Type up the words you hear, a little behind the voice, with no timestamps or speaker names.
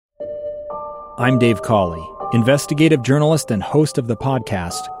I'm Dave Cawley, investigative journalist and host of the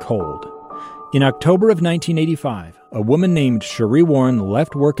podcast Cold. In October of 1985, a woman named Sheree Warren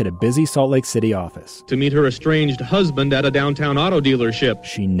left work at a busy Salt Lake City office to meet her estranged husband at a downtown auto dealership.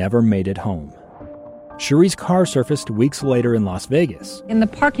 She never made it home. Sheree's car surfaced weeks later in Las Vegas. In the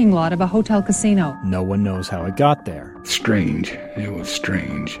parking lot of a hotel casino. No one knows how it got there. Strange. It was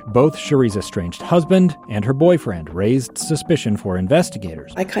strange. Both Sheree's estranged husband and her boyfriend raised suspicion for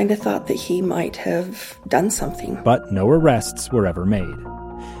investigators. I kind of thought that he might have done something. But no arrests were ever made.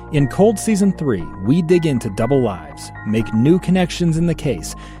 In Cold Season 3, we dig into double lives, make new connections in the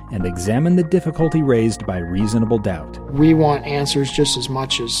case, and examine the difficulty raised by reasonable doubt. We want answers just as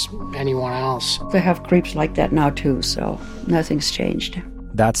much as anyone else. They have creeps like that now too, so nothing's changed.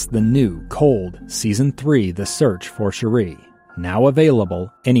 That's the new Cold Season 3, The Search for Sheree, now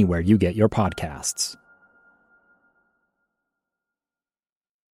available anywhere you get your podcasts.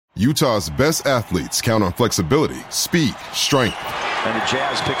 Utah's best athletes count on flexibility, speed, strength. And the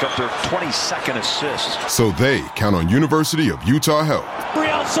Jazz pick up their 22nd assist. So they count on University of Utah Health.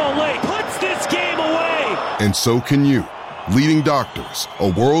 Real Salt Lake puts this game away. And so can you. Leading doctors, a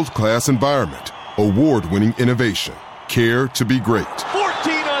world-class environment, award-winning innovation, care to be great.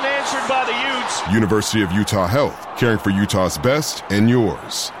 14 unanswered by the Utes. University of Utah Health, caring for Utah's best and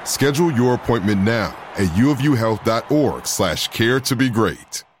yours. Schedule your appointment now at uofuhealth.org/care to be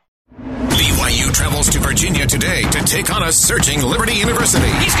great. BYU travels to Virginia today to take on a surging Liberty University.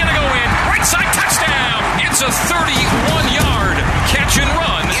 He's going to go in. Right side touchdown. It's a 31-yard catch and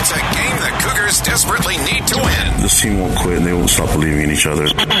run. It's a game the Cougars desperately need to win. This team won't quit and they won't stop believing in each other.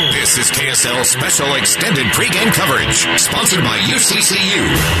 This is KSL Special Extended Pregame Coverage, sponsored by UCCU.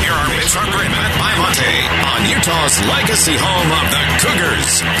 Here are Mitch Harper and Matt Baiamonte on Utah's legacy home of the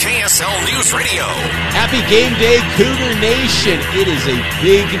Cougars, KSL News Radio. Happy game day, Cougar Nation. It is a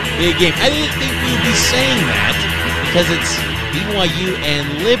big game. I didn't think we'd be saying that because it's BYU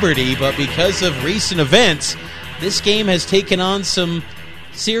and Liberty, but because of recent events, this game has taken on some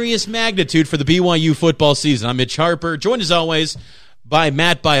serious magnitude for the BYU football season. I'm Mitch Harper, joined as always by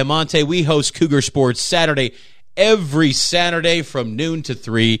Matt Baiamonte. We host Cougar Sports Saturday every Saturday from noon to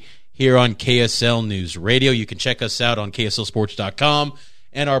 3 here on KSL News Radio. You can check us out on KSLSports.com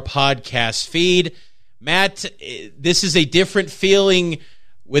and our podcast feed. Matt, this is a different feeling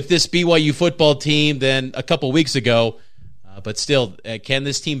with this BYU football team than a couple weeks ago. But still, can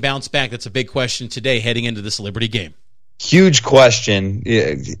this team bounce back? That's a big question today heading into this Liberty game. Huge question.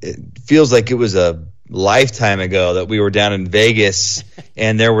 It feels like it was a lifetime ago that we were down in Vegas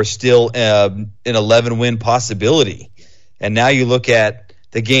and there was still an 11-win possibility. And now you look at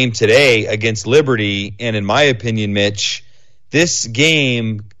the game today against Liberty, and in my opinion, Mitch, this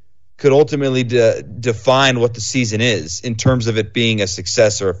game could ultimately define what the season is in terms of it being a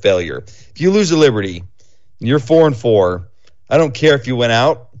success or a failure. If you lose to Liberty and you're 4-4, I don't care if you went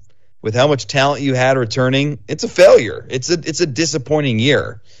out with how much talent you had returning. It's a failure. It's a disappointing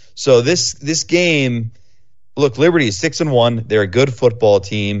year. So this game, look, Liberty is 6-1. They're a good football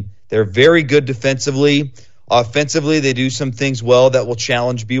team. They're very good defensively. Offensively, they do some things well that will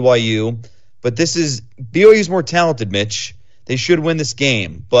challenge BYU. But BYU's more talented, Mitch. They should win this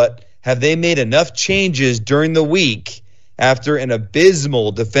game. But have they made enough changes during the week after an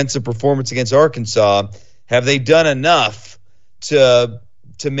abysmal defensive performance against Arkansas? Have they done enough to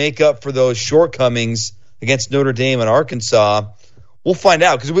make up for those shortcomings against Notre Dame and Arkansas? We'll find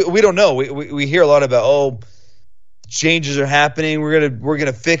out because we don't know. We hear a lot about, changes are happening. We're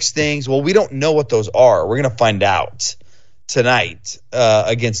gonna fix things. Well, we don't know what those are. We're gonna find out tonight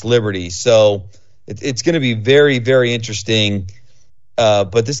against Liberty. So it's going to be very, very interesting.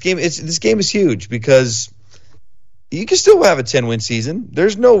 But this game is huge because you can still have a 10-win season.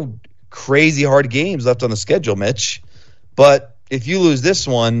 There's no crazy hard games left on the schedule, Mitch. But if you lose this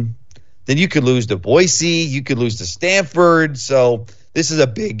one, then you could lose to Boise. You could lose to Stanford. So this is a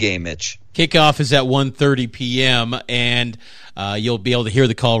big game, Mitch. Kickoff is at 1:30 p.m., and you'll be able to hear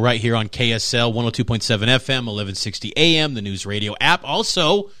the call right here on KSL 102.7 FM, 1160 AM, the News Radio app.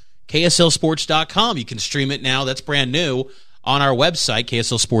 Also, KSLSports.com. You can stream it now. That's brand new on our website,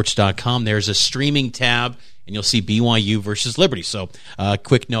 KSLSports.com. There's a streaming tab, and you'll see BYU versus Liberty. So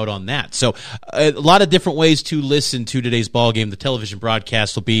quick note on that. So a lot of different ways to listen to today's ballgame. The television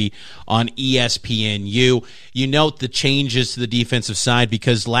broadcast will be on ESPNU. You note the changes to the defensive side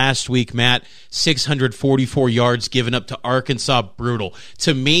because last week, Matt, 644 yards given up to Arkansas. Brutal.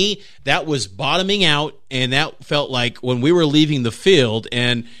 To me, that was bottoming out, and that felt like when we were leaving the field,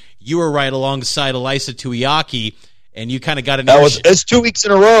 and you were right alongside Elisa Tuiaki, and you kind of got an It's 2 weeks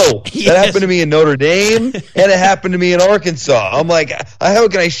in a row. Yes. That happened to me in Notre Dame, and it happened to me in Arkansas. I'm like, how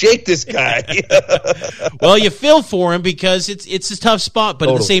can I shake this guy? Well, you feel for him because it's a tough spot, but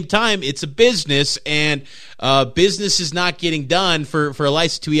at the same time, it's a business, and business is not getting done for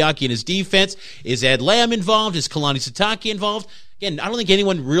Ilaisa Tuiaki and his defense. Is Ed Lamb involved? Is Kalani Sitake involved? Again, I don't think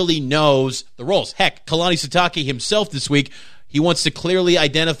anyone really knows the roles. Heck, Kalani Sitake himself this week, he wants to clearly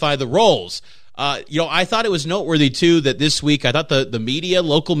identify the roles. I thought it was noteworthy, too, that this week I thought the media,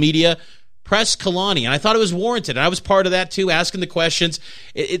 local media, pressed Kalani, and I thought it was warranted. And I was part of that, too, asking the questions.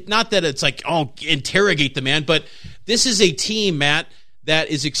 Not that it's like, interrogate the man, but this is a team, Matt, that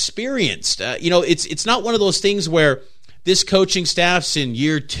is experienced. It's not one of those things where this coaching staff's in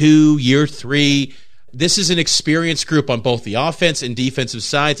year 2, year 3. This is an experienced group on both the offense and defensive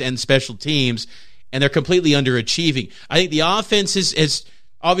sides and special teams, and they're completely underachieving. I think the offense is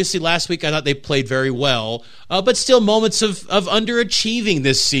obviously, last week I thought they played very well, but still moments of underachieving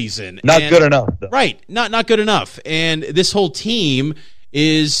this season. Not good enough, though. Right, not good enough. And this whole team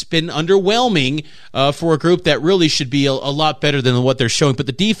has been underwhelming for a group that really should be a lot better than what they're showing. But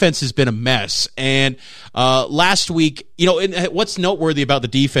the defense has been a mess. And last week, and what's noteworthy about the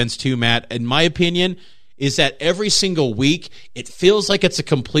defense too, Matt, in my opinion, is that every single week it feels like it's a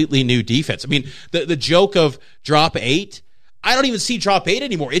completely new defense. I mean, the joke of drop 8, I don't even see drop 8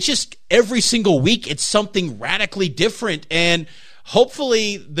 anymore. It's just every single week it's something radically different. And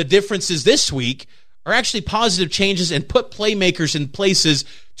hopefully the differences this week are actually positive changes and put playmakers in places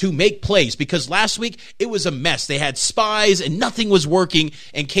to make plays, because last week it was a mess. They had spies and nothing was working,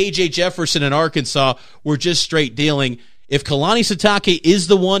 and KJ Jefferson in Arkansas were just straight dealing. If Kalani Sitake is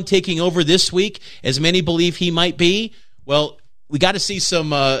the one taking over this week, as many believe he might be, well, we got to see some,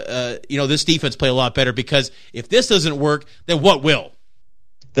 this defense play a lot better, because if this doesn't work, then what will?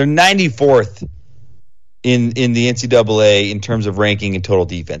 They're 94th in the NCAA in terms of ranking in total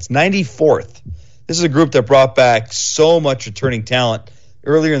defense. 94th. This is a group that brought back so much returning talent.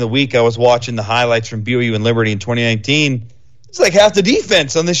 Earlier in the week, I was watching the highlights from BYU and Liberty in 2019. It's like half the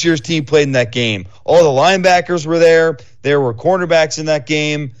defense on this year's team played in that game. All the linebackers were there. There were cornerbacks in that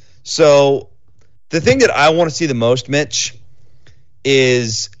game. So the thing that I want to see the most, Mitch,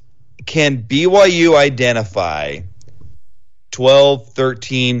 is can BYU identify 12,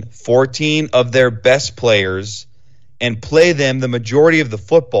 13, 14 of their best players and play them the majority of the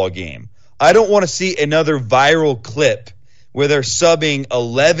football game? I don't want to see another viral clip where they're subbing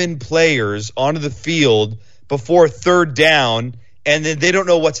 11 players onto the field before third down, and then they don't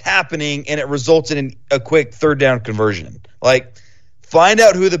know what's happening, and it results in a quick third down conversion. Like, find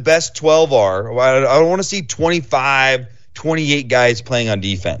out who the best 12 are. I don't want to see 25, 28 guys playing on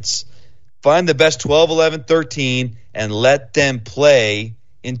defense. Find the best 12, 11, 13, and let them play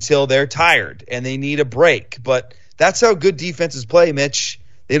until they're tired and they need a break. But that's how good defenses play, Mitch.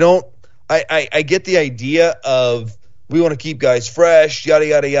 They don't – I get the idea of we want to keep guys fresh, yada,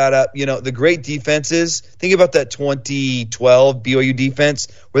 yada, yada. The great defenses, think about that 2012 BYU defense.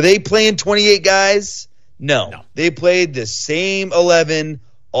 Were they playing 28 guys? No. They played the same 11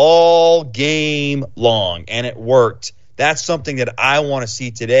 all game long, and it worked. That's something that I want to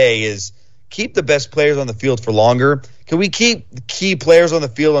see today is keep the best players on the field for longer. Can we keep key players on the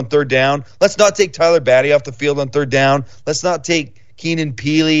field on third down? Let's not take Tyler Batty off the field on third down. Let's not take Keenan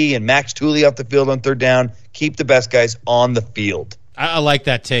Peely and Max Tooley off the field on third down. Keep the best guys on the field. I like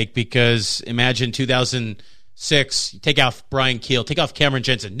that take, because imagine 2006, take off Brian Keel, take off Cameron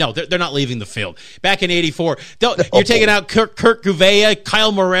Jensen. No, they're not leaving the field. Back in 84, you're taking out Kirk Gouveia,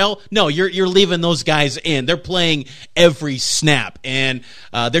 Kyle Morrell. No, you're leaving those guys in. They're playing every snap, and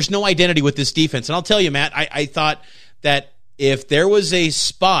there's no identity with this defense. And I'll tell you, Matt, I thought that if there was a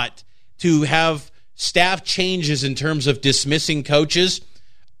spot to have staff changes in terms of dismissing coaches,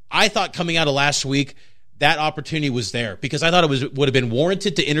 I thought coming out of last week that opportunity was there, because I thought it would have been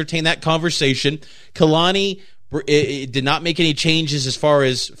warranted to entertain that conversation. Kalani did not make any changes as far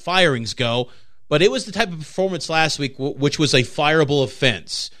as firings go, but it was the type of performance last week which was a fireable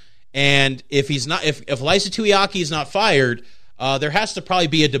offense. And if Ilaisa Tuiaki is not fired, there has to probably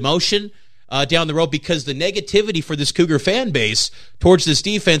be a demotion down the road, because the negativity for this Cougar fan base towards this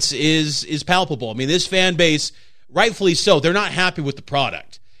defense is palpable. I mean, this fan base, rightfully so, they're not happy with the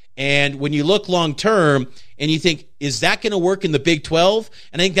product. And when you look long term and you think, is that going to work in the Big 12?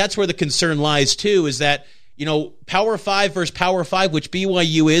 And I think that's where the concern lies too, is that, Power 5 versus Power 5, which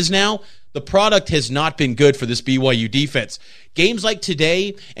BYU is now, the product has not been good for this BYU defense. Games like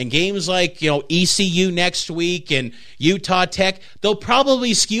today and games like, ECU next week and Utah Tech, they'll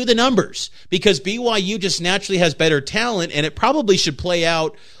probably skew the numbers, because BYU just naturally has better talent, and it probably should play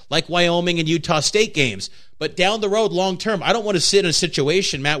out like Wyoming and Utah State games. But down the road, long term, I don't want to sit in a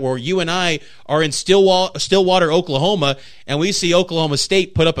situation, Matt, where you and I are in Stillwater, Oklahoma, and we see Oklahoma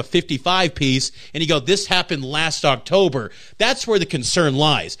State put up a 55-piece, and you go, this happened last October. That's where the concern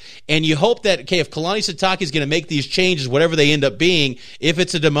lies. And you hope that, okay, if Kalani Sitake is going to make these changes, whatever they end up being, if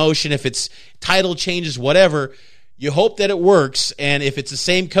it's a demotion, if it's title changes, whatever, you hope that it works. And if it's the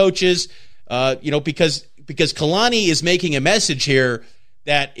same coaches, because Kalani is making a message here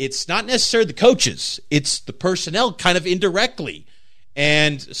that it's not necessarily the coaches, it's the personnel kind of indirectly.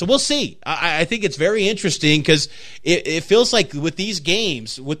 And so we'll see. I think it's very interesting because it feels like with these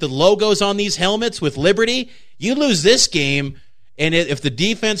games, with the logos on these helmets, with Liberty, you lose this game, and if the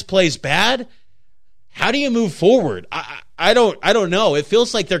defense plays bad, how do you move forward? I don't know. It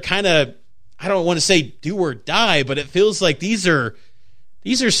feels like they're kind of, I don't want to say do or die, but it feels like these are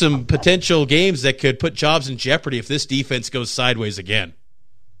some potential games that could put jobs in jeopardy if this defense goes sideways again.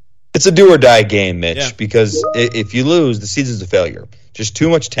 It's a do or die game, Mitch, because if you lose, the season's a failure. Just too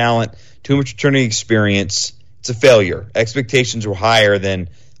much talent, too much returning experience. It's a failure. Expectations were higher than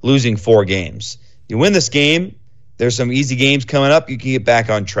losing 4 games. You win this game, there's some easy games coming up. You can get back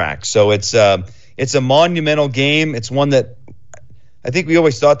on track. So it's a monumental game. It's one that I think we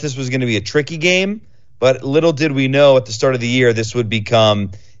always thought this was going to be a tricky game, but little did we know at the start of the year this would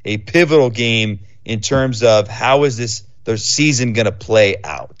become a pivotal game in terms of how is their season going to play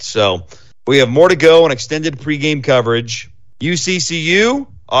out. So we have more to go on extended pregame coverage. UCCU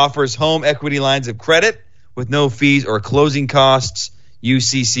offers home equity lines of credit with no fees or closing costs.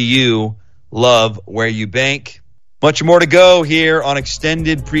 UCCU, love where you bank. Much more to go here on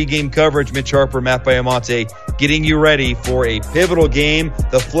extended pregame coverage. Mitch Harper, Matt Baiamonte, getting you ready for a pivotal game.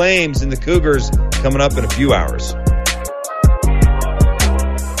 The Flames and the Cougars coming up in a few hours.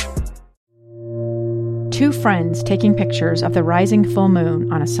 Two friends taking pictures of the rising full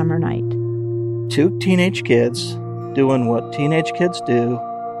moon on a summer night. Two teenage kids doing what teenage kids do.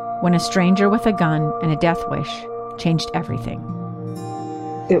 When a stranger with a gun and a death wish changed everything.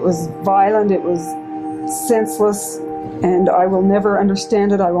 It was violent, it was senseless, and I will never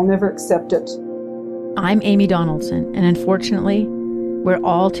understand it, I will never accept it. I'm Amy Donaldson, and unfortunately, we're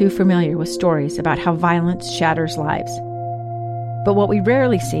all too familiar with stories about how violence shatters lives. But what we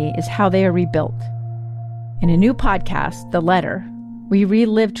rarely see is how they are rebuilt. In a new podcast, The Letter, we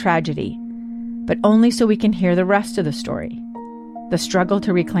relive tragedy, but only so we can hear the rest of the story. The struggle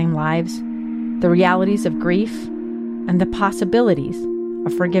to reclaim lives, the realities of grief, and the possibilities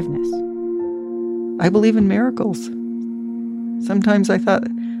of forgiveness. I believe in miracles. Sometimes I thought,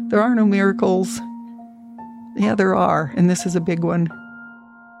 there are no miracles. Yeah, there are, and this is a big one.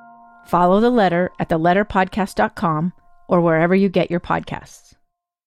 Follow The Letter at theletterpodcast.com or wherever you get your podcasts.